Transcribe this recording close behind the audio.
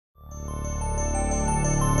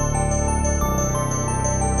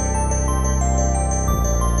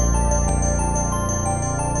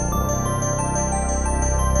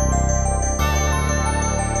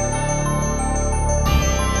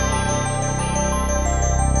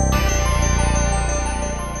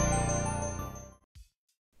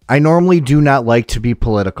I normally do not like to be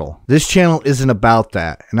political. This channel isn't about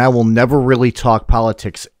that, and I will never really talk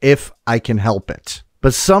politics if I can help it.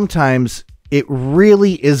 But sometimes it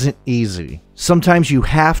really isn't easy. Sometimes you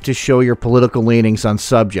have to show your political leanings on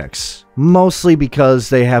subjects, mostly because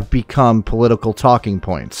they have become political talking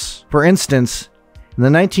points. For instance, in the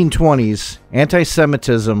 1920s,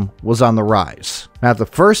 anti-Semitism was on the rise. Not the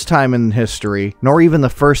first time in history, nor even the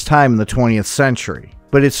first time in the 20th century.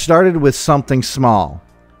 But it started with something small.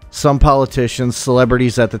 Some politicians,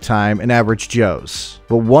 celebrities at the time, and average Joes.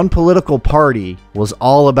 But one political party was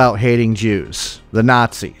all about hating Jews, the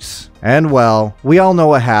Nazis. And well, we all know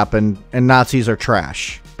what happened, and Nazis are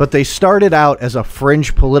trash. But they started out as a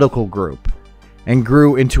fringe political group and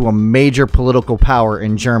grew into a major political power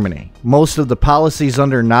in Germany. Most of the policies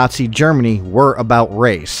under Nazi Germany were about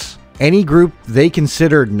race. Any group they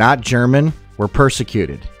considered not German were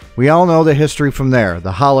persecuted. We all know the history from there,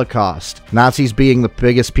 the Holocaust, Nazis being the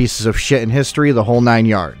biggest pieces of shit in history, the whole 9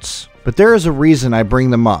 yards. But there is a reason I bring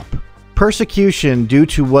them up. Persecution due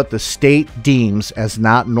to what the state deems as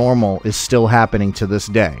not normal is still happening to this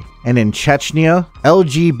day. And in Chechnya,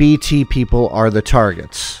 LGBT people are the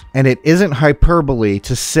targets. And it isn't hyperbole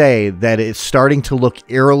to say that it's starting to look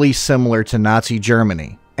eerily similar to Nazi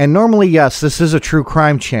Germany. And normally, yes, this is a true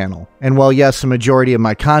crime channel. And while yes, a majority of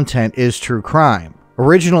my content is true crime,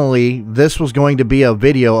 originally, this was going to be a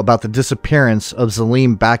video about the disappearance of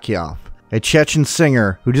Zelim Bakaev, a Chechen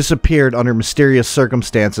singer who disappeared under mysterious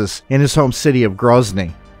circumstances in his home city of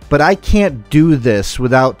Grozny. But I can't do this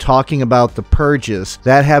without talking about the purges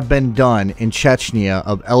that have been done in Chechnya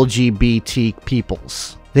of LGBT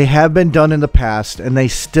peoples. They have been done in the past, and they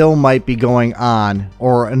still might be going on,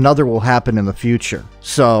 or another will happen in the future.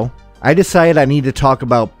 So, I decided I need to talk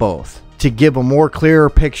about both, to give a more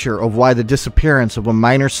clearer picture of why the disappearance of a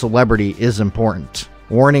minor celebrity is important.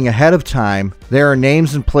 Warning ahead of time, there are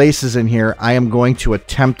names and places in here I am going to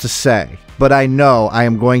attempt to say, but I know I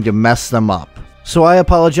am going to mess them up. So I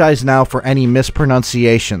apologize now for any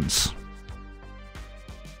mispronunciations.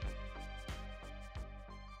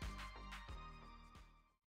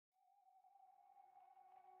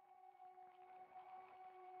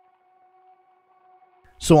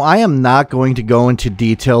 So I am not going to go into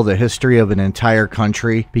detail the history of an entire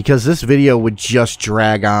country because this video would just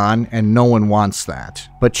drag on and no one wants that.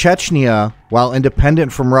 But Chechnya, while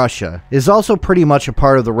independent from Russia, is also pretty much a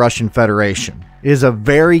part of the Russian Federation. It is a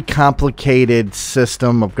very complicated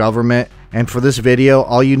system of government, and for this video,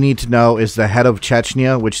 all you need to know is the head of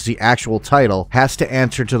Chechnya, which is the actual title, has to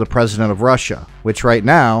answer to the president of Russia, which right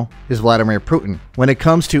now is Vladimir Putin. When it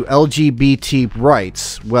comes to LGBT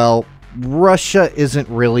rights, well, Russia isn't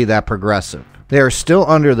really that progressive. They are still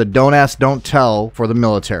under the don't ask, don't tell for the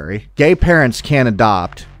military. Gay parents can't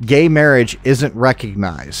adopt. Gay marriage isn't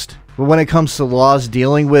recognized. But when it comes to laws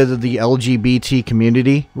dealing with the LGBT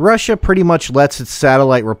community, Russia pretty much lets its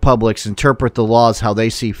satellite republics interpret the laws how they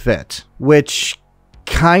see fit. Which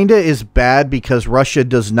kinda is bad because Russia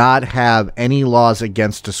does not have any laws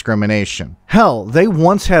against discrimination. Hell, they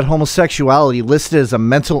once had homosexuality listed as a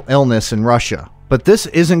mental illness in Russia. But this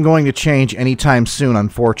isn't going to change anytime soon,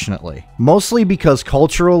 unfortunately. Mostly because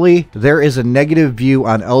culturally, there is a negative view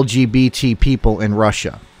on LGBT people in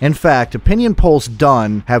Russia. In fact, opinion polls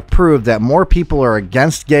done have proved that more people are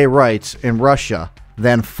against gay rights in Russia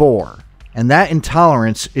than for. And that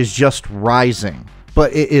intolerance is just rising.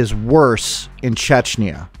 But it is worse in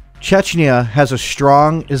Chechnya. Chechnya has a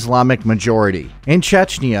strong Islamic majority. In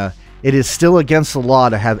Chechnya, it is still against the law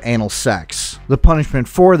to have anal sex. The punishment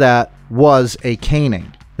for that was a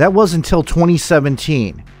caning. That was until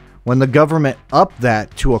 2017, when the government upped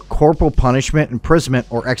that to a corporal punishment, imprisonment,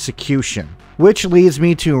 or execution. Which leads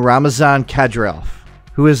me to Ramazan Kadyrov,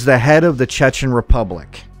 who is the head of the Chechen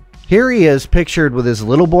Republic. Here he is pictured with his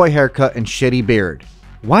little boy haircut and shitty beard.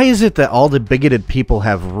 Why is it that all the bigoted people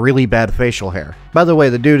have really bad facial hair? By the way,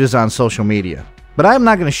 the dude is on social media. But I'm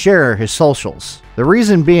not going to share his socials. The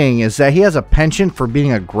reason being is that he has a penchant for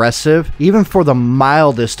being aggressive, even for the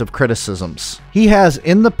mildest of criticisms. He has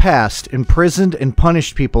in the past imprisoned and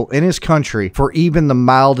punished people in his country for even the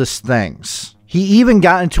mildest things. He even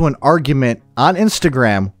got into an argument on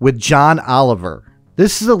Instagram with John Oliver.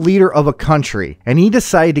 This is the leader of a country, and he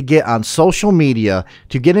decided to get on social media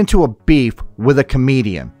to get into a beef with a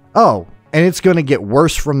comedian. Oh, and it's going to get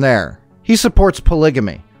worse from there. He supports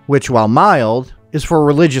polygamy, which while mild, is for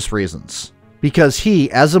religious reasons. Because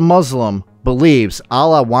he, as a Muslim, believes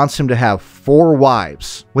Allah wants him to have 4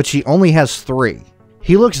 wives, which he only has 3.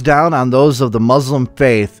 He looks down on those of the Muslim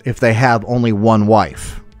faith if they have only 1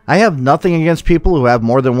 wife. I have nothing against people who have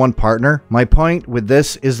more than 1 partner. My point with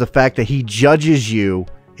this is the fact that he judges you,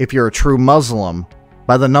 if you're a true Muslim,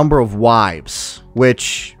 by the number of wives,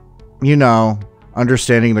 which, you know,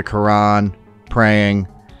 understanding the Quran, praying,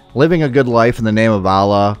 living a good life in the name of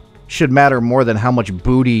Allah should matter more than how much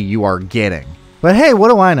booty you are getting. But hey, what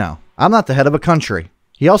do I know? I'm not the head of a country.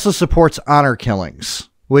 He also supports honor killings,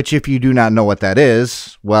 which if you do not know what that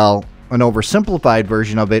is, well, an oversimplified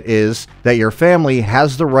version of it is that your family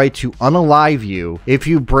has the right to unalive you if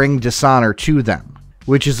you bring dishonor to them,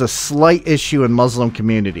 which is a slight issue in Muslim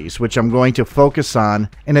communities, which I'm going to focus on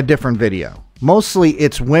in a different video. Mostly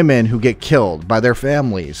it's women who get killed by their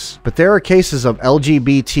families, but there are cases of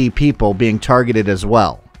LGBT people being targeted as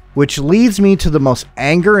well, which leads me to the most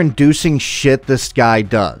anger-inducing shit this guy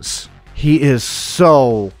does. He is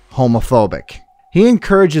so homophobic. He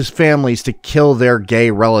encourages families to kill their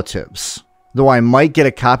gay relatives. Though I might get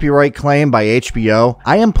a copyright claim by HBO,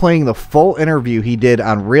 I am playing the full interview he did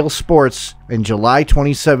on Realsports in July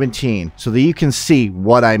 2017 so that you can see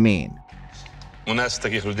what I mean. У нас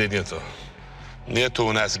таких людей нету. Нету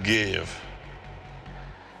у нас геев.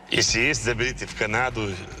 Если есть, заберите в Канаду,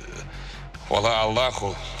 хвала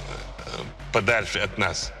Аллаху, подальше от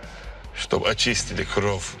нас, чтобы очистили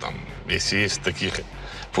кровь там. Если есть таких,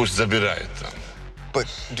 пусть забирают там. But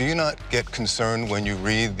do you not get concerned when you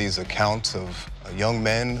read these accounts of young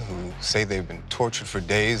men who say they've been tortured for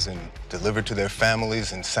days and delivered to their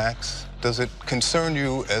families in sacks? Does it concern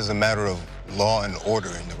you as a matter of law and order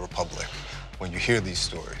in the Republic when you hear these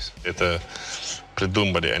stories? Это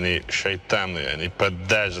придумали, они шайтаны, они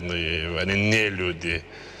поддажные, они не люди.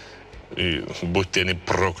 И будьте они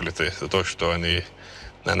прокляты за то, что они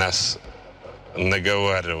на нас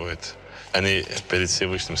наговаривают. Они перед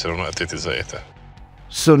Всевышним все равно ответят за это.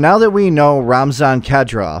 So now that we know Ramzan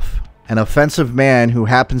Kadyrov, an offensive man who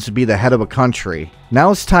happens to be the head of a country,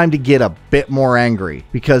 now it's time to get a bit more angry,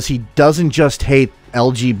 because he doesn't just hate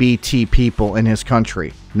LGBT people in his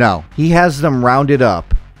country. No, he has them rounded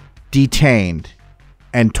up, detained,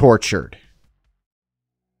 and tortured.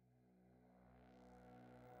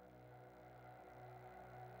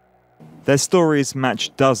 Their stories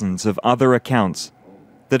match dozens of other accounts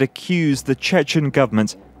that accuse the Chechen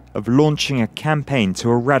government of launching a campaign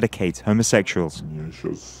to eradicate homosexuals.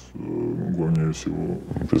 Сейчас главнее всего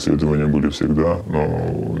преследования были всегда,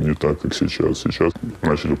 но не так, как сейчас. Сейчас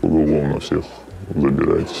начали поголовно всех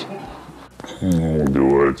забирать,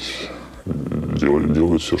 убивать,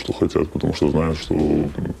 делать все, что хотят, потому что знают, что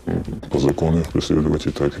по закону их преследовать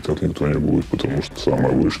и так никто не будет, потому что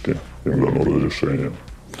самые вышки им дано разрешение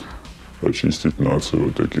очистить нацию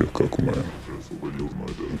вот таких, как мы.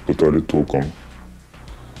 Пытали током.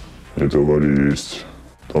 И давали есть.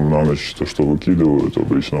 Там на ночь то, что выкидывают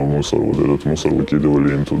обычно в мусор, вот этот мусор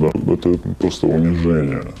выкидывали им туда. Это просто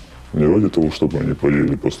унижение. Не ради того, чтобы они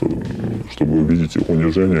поели, просто чтобы увидеть их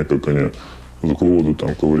унижение, как они с голоду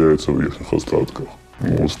там ковыряются в их остатках.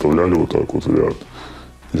 Мы оставляли вот так вот в ряд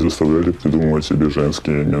и заставляли придумывать себе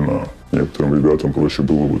женские имена. Некоторым ребятам проще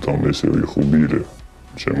было бы там, если их убили,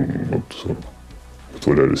 чем вот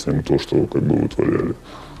вытворяли с ним то, что как бы вытворяли.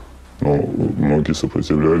 Но многие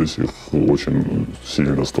сопротивлялись, их очень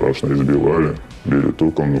сильно, страшно избивали, били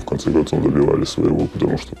током, но в конце концов добивали своего,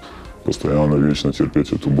 потому что постоянно, вечно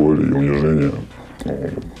терпеть эту боль и унижение,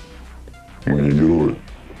 мы не герои.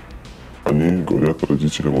 Они говорят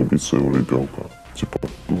родителям убить своего ребенка. Типа,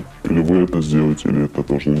 или вы это сделаете, или это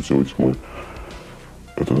должны сделать мы.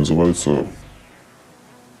 Это называется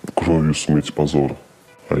кровью смыть позор.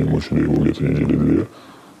 Они мучили его где-то недели-две.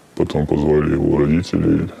 Потом позвали его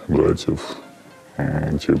родителей, братьев.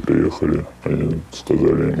 Те приехали, они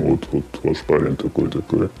сказали им, вот ваш парень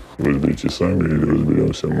такой-такой, разберитесь сами или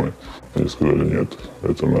разберемся мы. Они сказали, нет,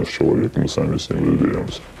 это наш человек, мы сами с ним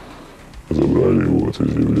разберемся. Забрали его,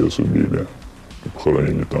 отвезли в лес, убили.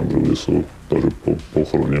 Похоронили там же в лесу, даже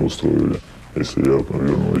похорон не устроили. Если я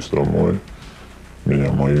вернусь домой,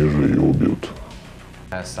 меня мои же и убьют.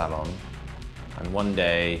 Salon, and one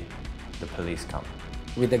day the police come.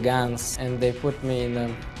 With the guns, and they put me in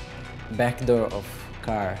the back door of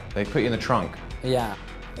car. They put you in the trunk? Yeah.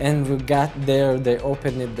 And we got there, they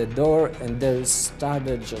opened the door, and they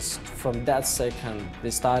started just from that second, they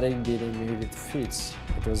started beating me with fists.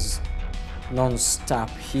 It was non-stop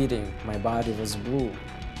hitting. My body was blue,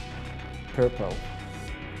 purple.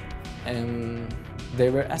 And they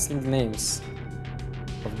were asking names,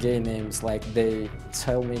 of gay names, like they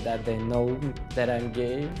tell me that they know that I'm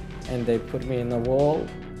gay, and they put me in a wall,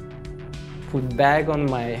 put bag on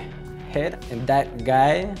my head, and that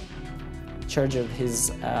guy charged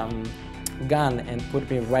his gun and put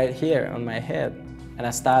me right here on my head, and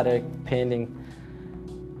I started painting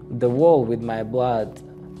the wall with my blood,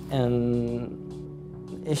 and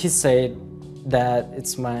he said that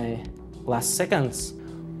it's my last seconds.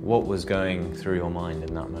 What was going through your mind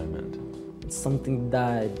in that moment? Something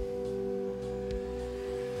died.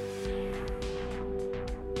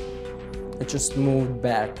 It just moved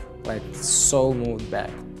back, like the soul moved back,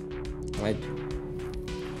 like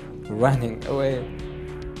running away.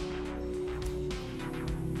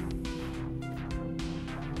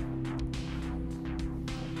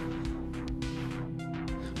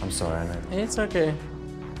 I'm sorry, I know. It's okay.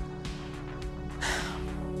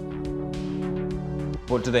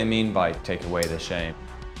 What do they mean by take away the shame?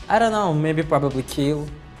 I don't know, maybe probably kill.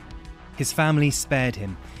 His family spared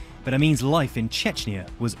him, but Amin's life in Chechnya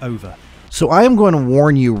was over. So I am going to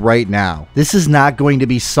warn you right now, this is not going to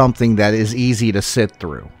be something that is easy to sit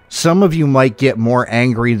through. Some of you might get more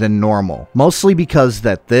angry than normal, mostly because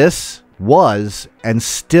that this was and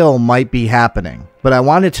still might be happening. But I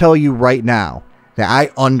want to tell you right now that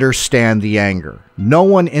I understand the anger. No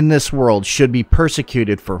one in this world should be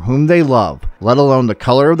persecuted for whom they love, let alone the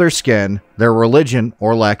color of their skin, their religion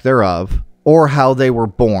or lack thereof, or how they were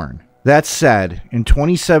born. That said, in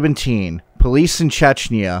 2017, police in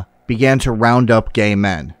Chechnya began to round up gay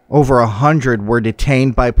men. Over 100 were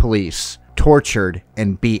detained by police, tortured,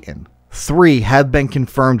 and beaten. 3 have been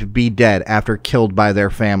confirmed to be dead after killed by their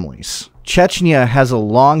families. Chechnya has a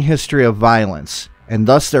long history of violence, and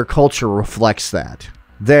thus their culture reflects that.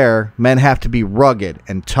 There, men have to be rugged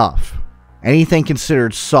and tough. Anything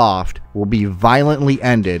considered soft will be violently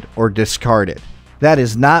ended or discarded. That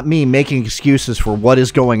is not me making excuses for what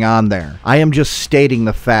is going on there. I am just stating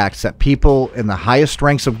the facts that people in the highest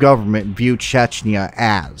ranks of government view Chechnya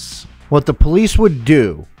as. What the police would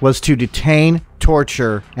do was to detain,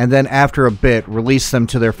 torture, and then after a bit release them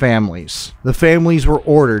to their families. The families were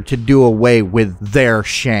ordered to do away with their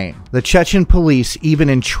shame. The Chechen police even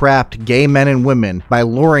entrapped gay men and women by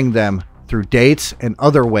luring them through dates and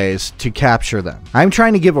other ways to capture them. I'm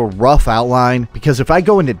trying to give a rough outline because if I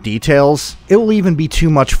go into details, it will even be too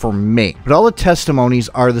much for me. But all the testimonies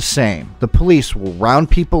are the same. The police will round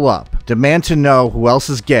people up, demand to know who else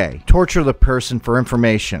is gay, torture the person for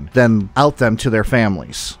information, then out them to their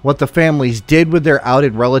families. What the families did with their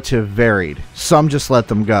outed relative varied. Some just let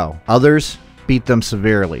them go. Others beat them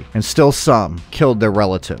severely, and still some killed their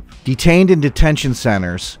relative. Detained in detention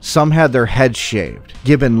centers, some had their heads shaved,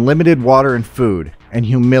 given limited water and food, and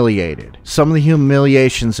humiliated. Some of the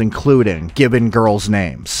humiliations including given girls'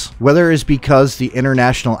 names. Whether it is because the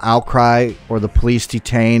international outcry or the police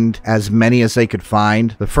detained as many as they could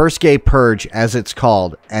find, the first gay purge, as it's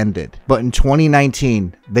called, ended. But in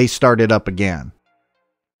 2019, they started up again.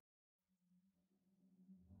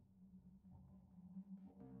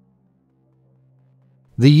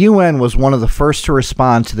 The UN was one of the first to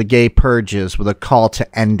respond to the gay purges with a call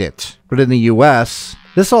to end it. But in the US,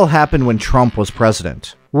 this all happened when Trump was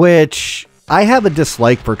president, which I have a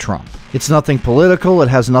dislike for Trump. It's nothing political, it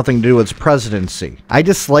has nothing to do with his presidency. I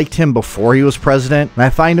disliked him before he was president, and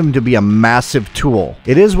I find him to be a massive tool.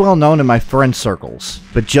 It is well known in my friend circles,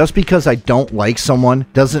 but just because I don't like someone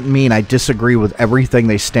doesn't mean I disagree with everything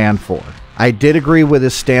they stand for. I did agree with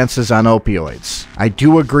his stances on opioids. I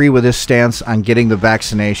do agree with his stance on getting the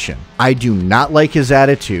vaccination. I do not like his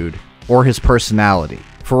attitude or his personality.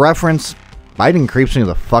 For reference, Biden creeps me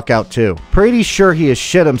the fuck out too. Pretty sure he has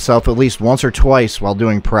shit himself at least once or twice while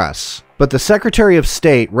doing press. But the Secretary of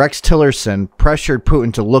State, Rex Tillerson, pressured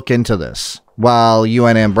Putin to look into this, while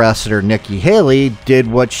UN Ambassador Nikki Haley did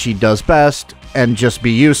what she does best and just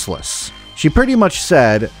be useless. She pretty much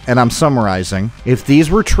said, and I'm summarizing, if these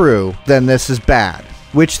were true, then this is bad.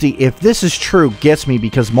 Which the if this is true gets me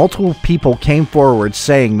because multiple people came forward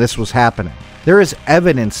saying this was happening. There is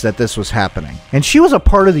evidence that this was happening. And she was a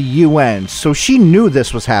part of the UN, so she knew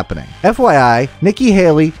this was happening. FYI, Nikki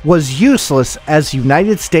Haley was useless as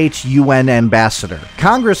United States UN ambassador.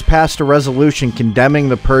 Congress passed a resolution condemning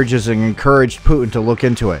the purges and encouraged Putin to look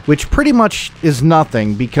into it, which pretty much is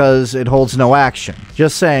nothing because it holds no action.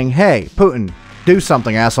 Just saying, hey, Putin, do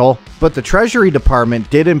something, asshole. But the Treasury Department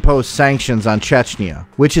did impose sanctions on Chechnya,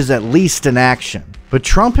 which is at least an action. But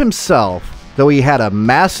Trump himself, though he had a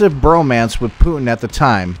massive bromance with Putin at the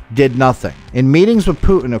time, did nothing. In meetings with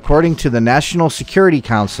Putin, according to the National Security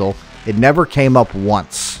Council, it never came up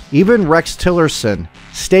once. Even Rex Tillerson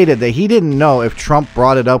stated that he didn't know if Trump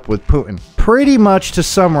brought it up with Putin. Pretty much to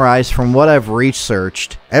summarize from what I've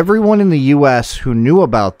researched, everyone in the US who knew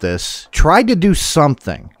about this tried to do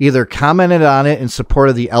something. Either commented on it in support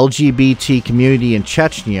of the LGBT community in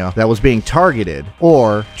Chechnya that was being targeted,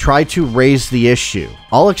 or tried to raise the issue.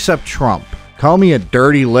 All except Trump. Call me a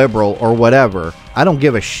dirty liberal or whatever, I don't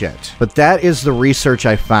give a shit. But that is the research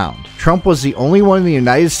I found. Trump was the only one in the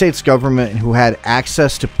United States government who had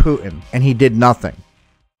access to Putin, and he did nothing.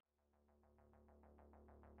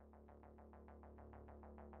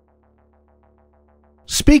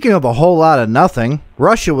 Speaking of a whole lot of nothing,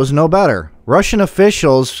 Russia was no better. Russian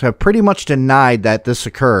officials have pretty much denied that this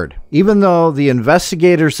occurred, even though the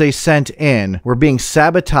investigators they sent in were being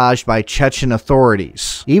sabotaged by Chechen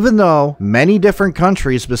authorities. Even though many different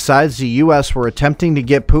countries besides the US were attempting to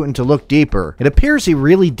get Putin to look deeper, it appears he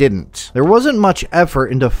really didn't. There wasn't much effort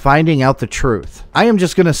into finding out the truth. I am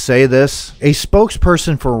just gonna say this. A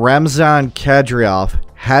spokesperson for Ramzan Kadyrov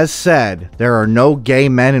has said there are no gay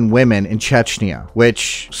men and women in Chechnya,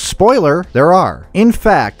 which, spoiler, there are. In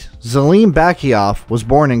fact, Zelim Bakaev was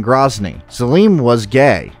born in Grozny. Zelim was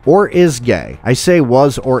gay, or is gay. I say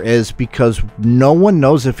was or is because no one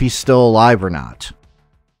knows if he's still alive or not.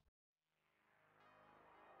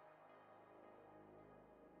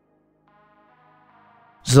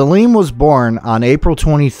 Zelim was born on April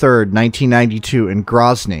 23, 1992 in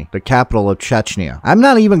Grozny, the capital of Chechnya. I'm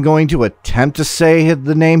not even going to attempt to say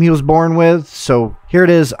the name he was born with, so here it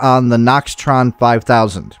is on the Noxtron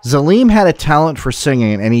 5000. Zelim had a talent for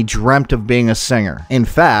singing and he dreamt of being a singer. In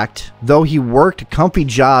fact, though he worked a comfy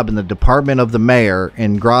job in the department of the mayor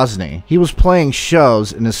in Grozny, he was playing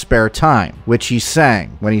shows in his spare time, which he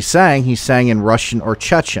sang. When he sang in Russian or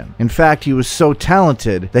Chechen. In fact, he was so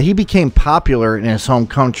talented that he became popular in his home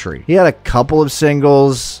country. He had a couple of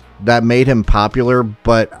singles that made him popular,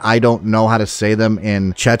 but I don't know how to say them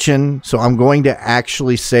in Chechen, so I'm going to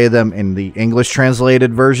actually say them in the English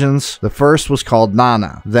translated versions. The first was called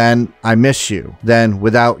Nana, then I Miss You, then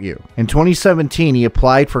Without You. In 2017, he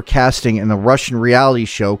applied for casting in a Russian reality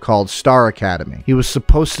show called Star Academy. He was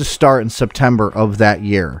supposed to start in September of that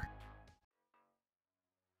year.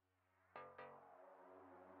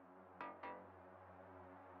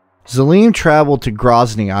 Zelim traveled to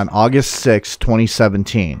Grozny on August 6,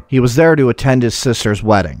 2017. He was there to attend his sister's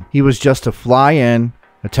wedding. He was just to fly in,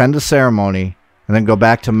 attend the ceremony, and then go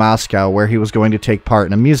back to Moscow where he was going to take part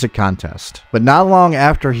in a music contest. But not long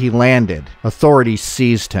after he landed, authorities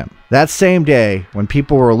seized him. That same day, when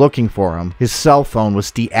people were looking for him, his cell phone was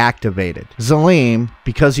deactivated. Zelim,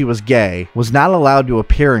 because he was gay, was not allowed to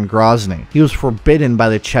appear in Grozny. He was forbidden by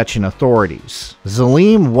the Chechen authorities.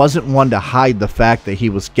 Zelim wasn't one to hide the fact that he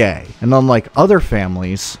was gay, and unlike other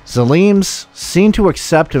families, Zelim's seemed to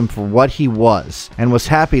accept him for what he was, and was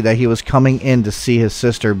happy that he was coming in to see his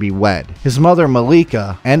sister be wed. His mother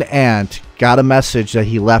Malika and aunt got a message that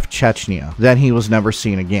he left Chechnya. Then he was never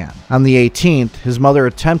seen again. On the 18th, his mother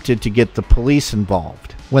attempted to get the police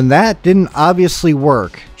involved. When that didn't obviously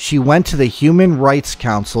work, she went to the Human Rights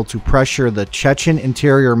Council to pressure the Chechen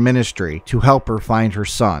Interior Ministry to help her find her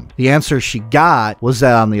son. The answer she got was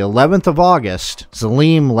that on the 11th of August,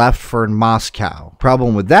 Zelim left for Moscow.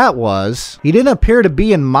 Problem with that was, he didn't appear to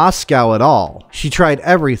be in Moscow at all. She tried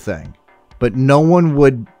everything, but no one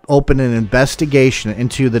would open an investigation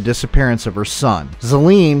into the disappearance of her son.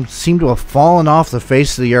 Zelim seemed to have fallen off the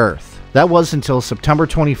face of the earth. That was until September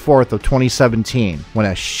 24th of 2017, when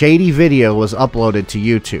a shady video was uploaded to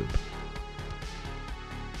YouTube.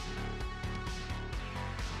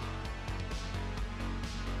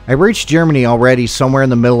 I reached Germany already somewhere in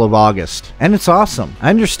the middle of August, and it's awesome. I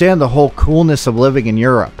understand the whole coolness of living in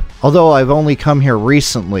Europe. Although I've only come here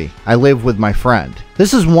recently, I live with my friend.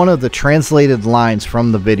 This is one of the translated lines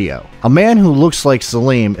from the video. A man who looks like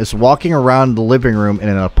Zelim is walking around the living room in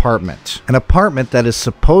an apartment that is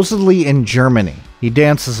supposedly in Germany. He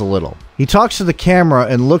dances a little. He talks to the camera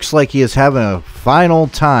and looks like he is having a fine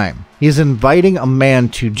old time. He is inviting a man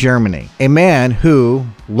to Germany. A man who,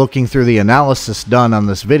 looking through the analysis done on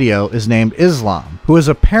this video, is named Islam, who is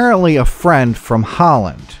apparently a friend from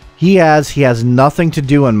Holland. He has nothing to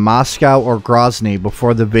do in Moscow or Grozny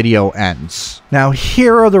before the video ends. Now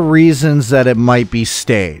here are the reasons that it might be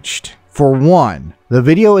staged. For one, the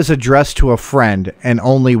video is addressed to a friend and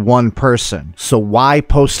only one person, so why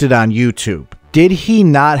post it on YouTube? Did he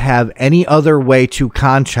not have any other way to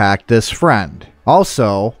contact this friend?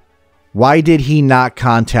 Also, why did he not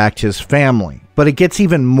contact his family? But it gets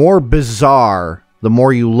even more bizarre the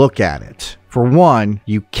more you look at it. For one,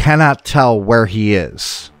 you cannot tell where he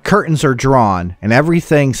is. Curtains are drawn, and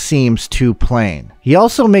everything seems too plain. He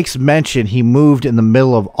also makes mention he moved in the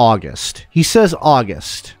middle of August. He says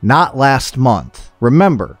August, not last month.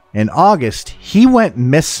 Remember, in August, he went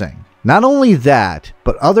missing. Not only that,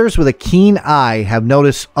 but others with a keen eye have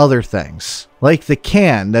noticed other things. Like the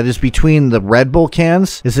can that is between the Red Bull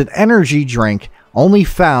cans is an energy drink only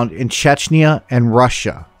found in Chechnya and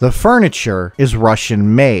Russia. The furniture is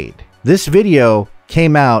Russian made. This video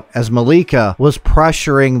came out as Malika was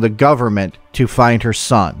pressuring the government to find her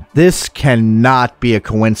son. This cannot be a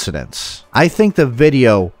coincidence. I think the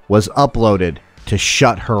video was uploaded to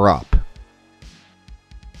shut her up.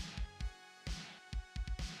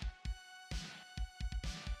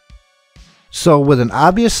 So with an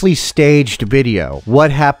obviously staged video,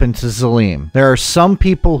 what happened to Zelim? There are some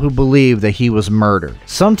people who believe that he was murdered.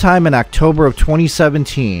 Sometime in October of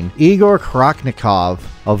 2017, Igor Kroknikov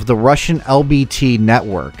of the Russian LBT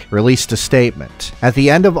network released a statement. At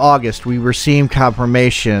the end of August, we received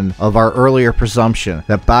confirmation of our earlier presumption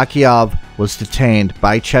that Bakaev was detained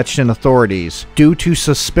by Chechen authorities due to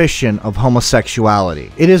suspicion of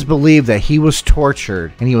homosexuality. It is believed that he was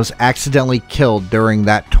tortured and he was accidentally killed during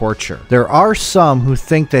that torture. There are some who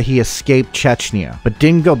think that he escaped Chechnya but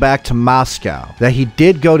didn't go back to Moscow, that he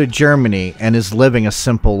did go to Germany and is living a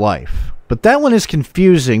simple life. But that one is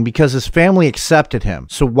confusing because his family accepted him,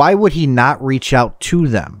 so why would he not reach out to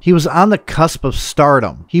them? He was on the cusp of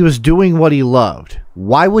stardom. He was doing what he loved.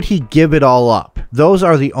 Why would he give it all up? Those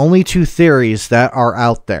are the only two theories that are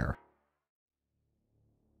out there.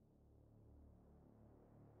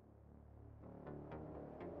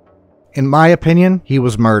 In my opinion, he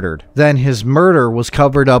was murdered. Then his murder was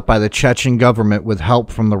covered up by the Chechen government with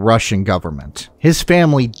help from the Russian government. His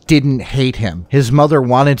family didn't hate him. His mother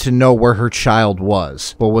wanted to know where her child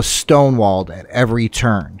was, but was stonewalled at every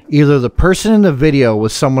turn. Either the person in the video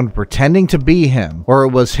was someone pretending to be him, or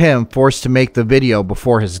it was him forced to make the video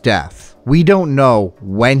before his death. We don't know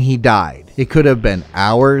when he died. It could have been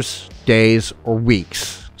hours, days, or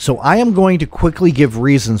weeks. So I am going to quickly give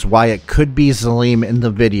reasons why it could be Zelim in the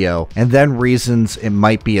video, and then reasons it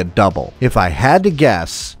might be a double. If I had to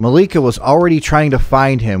guess, Malika was already trying to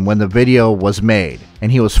find him when the video was made,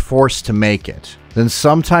 and he was forced to make it. Then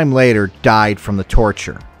sometime later died from the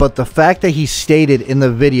torture. But the fact that he stated in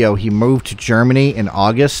the video he moved to Germany in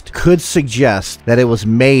August could suggest that it was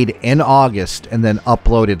made in August and then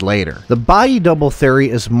uploaded later. The body double theory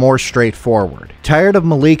is more straightforward. Tired of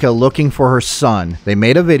Malika looking for her son, they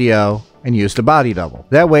made a video and used a body double.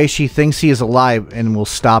 That way she thinks he is alive and will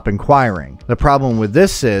stop inquiring. The problem with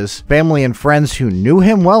this is, family and friends who knew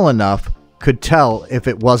him well enough could tell if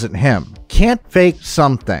it wasn't him. Can't fake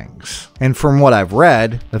some things. And from what I've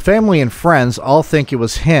read, the family and friends all think it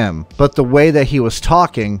was him, but the way that he was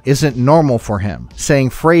talking isn't normal for him,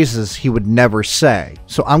 saying phrases he would never say.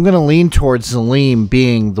 So I'm going to lean towards Zelim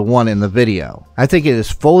being the one in the video. I think it is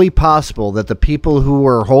fully possible that the people who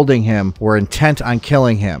were holding him were intent on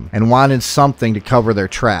killing him and wanted something to cover their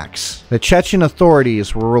tracks. The Chechen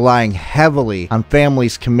authorities were relying heavily on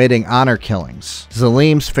families committing honor killings.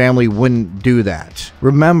 Zelim's family wouldn't do that.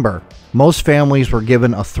 Remember, most families were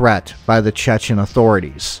given a threat by the Chechen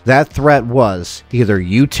authorities. That threat was, either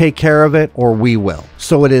you take care of it or we will.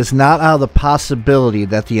 So it is not out of the possibility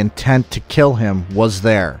that the intent to kill him was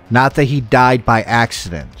there. Not that he died by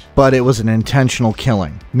accident, but it was an intentional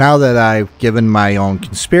killing. Now that I've given my own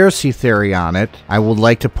conspiracy theory on it, I would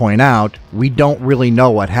like to point out, we don't really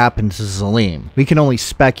know what happened to Zelim. We can only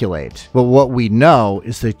speculate. But what we know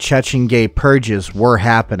is the Chechen gay purges were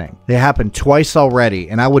happening. They happened twice already,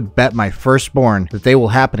 and I would bet my firstborn that they will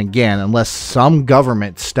happen again unless some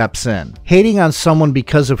government steps in. Hating on someone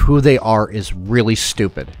because of who they are is really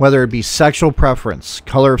stupid. Whether it be sexual preference,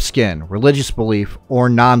 color of skin, religious belief, or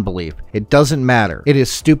non-belief, it doesn't matter. It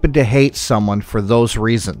is stupid to hate someone for those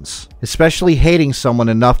reasons, especially hating someone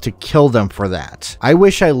enough to kill them for that. I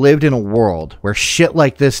wish I lived in a world where shit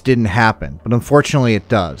like this didn't happen, but unfortunately it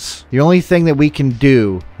does. The only thing that we can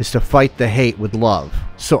do is to fight the hate with love.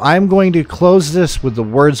 So I'm going to close this with the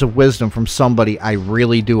words of wisdom from somebody I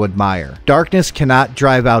really do admire. Darkness cannot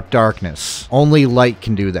drive out darkness. Only light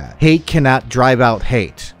can do that. Hate cannot drive out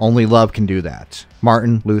hate. Only love can do that.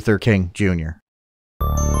 Martin Luther King Jr.